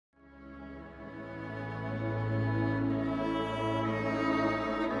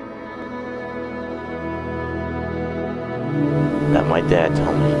My dad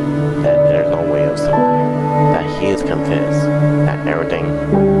told me that there's no way of surviving, that he is convinced that everything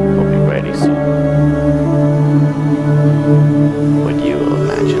will be ready soon. Would you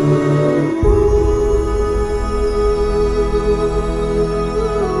imagine?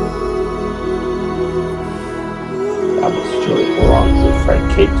 That was Joey Barran's friend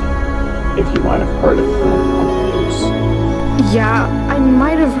Kate, if you might have heard of him on the news. Yeah, I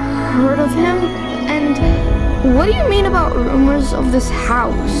might have heard of him. And what do you mean about rumors of this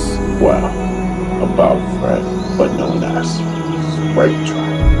house? Well, about Fred, but known as Redfire.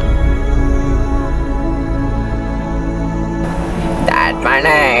 That's my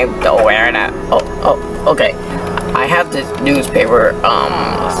name. Don't wear that. Oh, okay. I have this newspaper.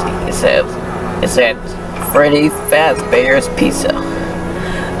 Let's see. It said Freddy Fazbear's Pizza.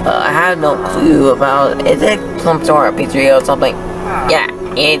 I have no clue about. Is it some sort of pizzeria or something? Yeah,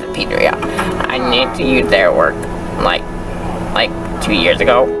 it's a pizzeria. I need to use their work, like 2 years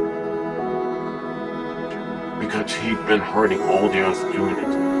ago. Because he'd been hurting all the other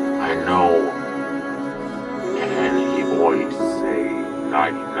students. I know. And he always say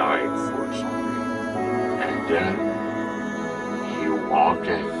 99 for something. And then he walked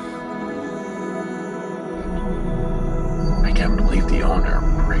in. I can't believe the owner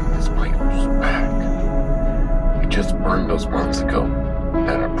bring this place back. It just burned those months ago.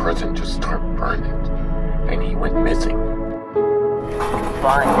 And a person just started burning. And he went missing.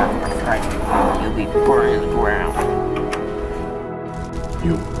 Fine, you'll be burning the ground.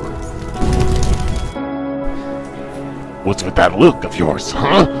 You were. What's with that look of yours,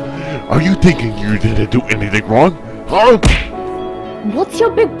 huh? Are you thinking you didn't do anything wrong? Huh? What's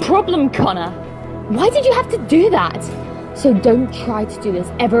your big problem, Connor? Why did you have to do that? So don't try to do this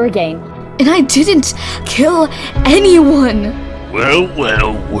ever again. And I didn't kill anyone! Well.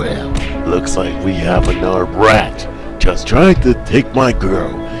 Looks like we have another brat just trying to take my girl.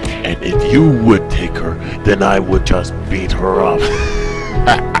 And if you would take her, then I would just beat her up.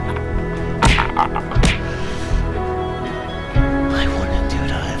 I wouldn't do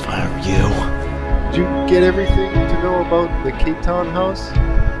that if I were you. Did you get everything to know about the Cape Town house?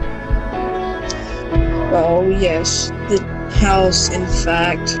 Oh yes, the house in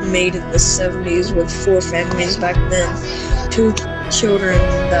fact made in the 70s with 4 families back then. 2 children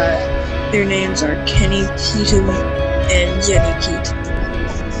that their names are Kenny Keaton and Jenny Keaton.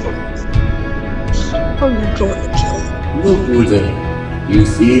 Are you going to kill him? Look who's there. You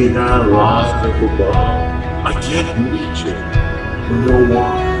see that lost little ball? I can't reach it. You know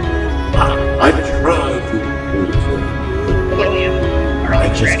why? I tried to reach it. William, I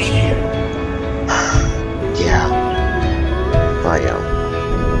just can't. Yeah. I am.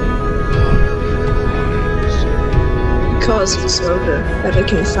 because of the smoker, that I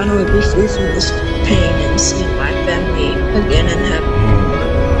can finally be free from this pain and see my family again in heaven.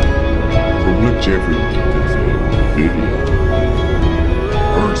 For whichever you get this video,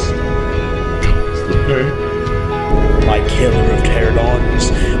 first comes the pain. My killer of pterodons,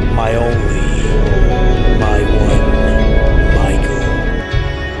 my only, my one, my goal.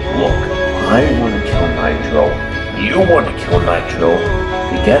 Look, I want to kill Nitro. You want to kill Nitro.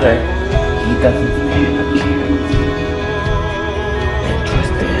 Together, he doesn't stand a chance. And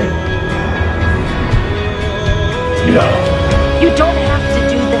trust him. No. You don't have to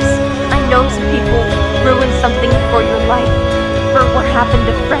do this. I know some people ruined something for your life, for what happened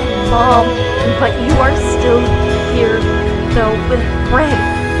to Fred and Mom, but you are still here, though, with Fred,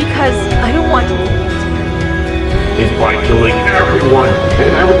 because I don't want to do it. It's by killing everyone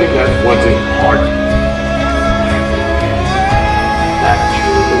and everything that wasn't hard. That's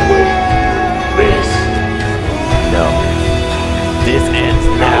the way. This. No. This ends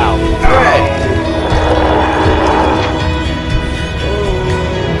now. Fred!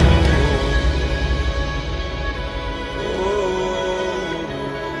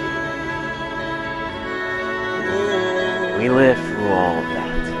 We lived through all of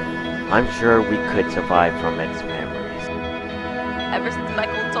that. I'm sure we could survive from its memories. Ever since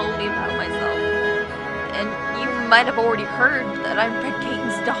Michael told me about myself. And you might have already heard that I'm Fred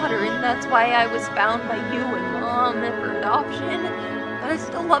Caton's daughter, and that's why I was found by you and Mom for adoption. But I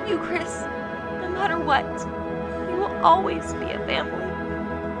still love you, Chris. No matter what. You will always be a family.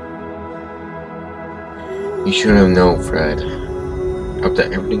 You should have known, Fred. After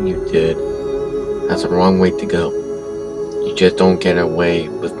everything you did, that's the wrong way to go. You just don't get away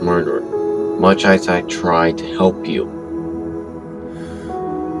with murder. Much as I try to help you,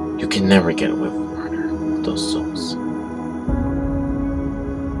 you can never get away with murder with those souls.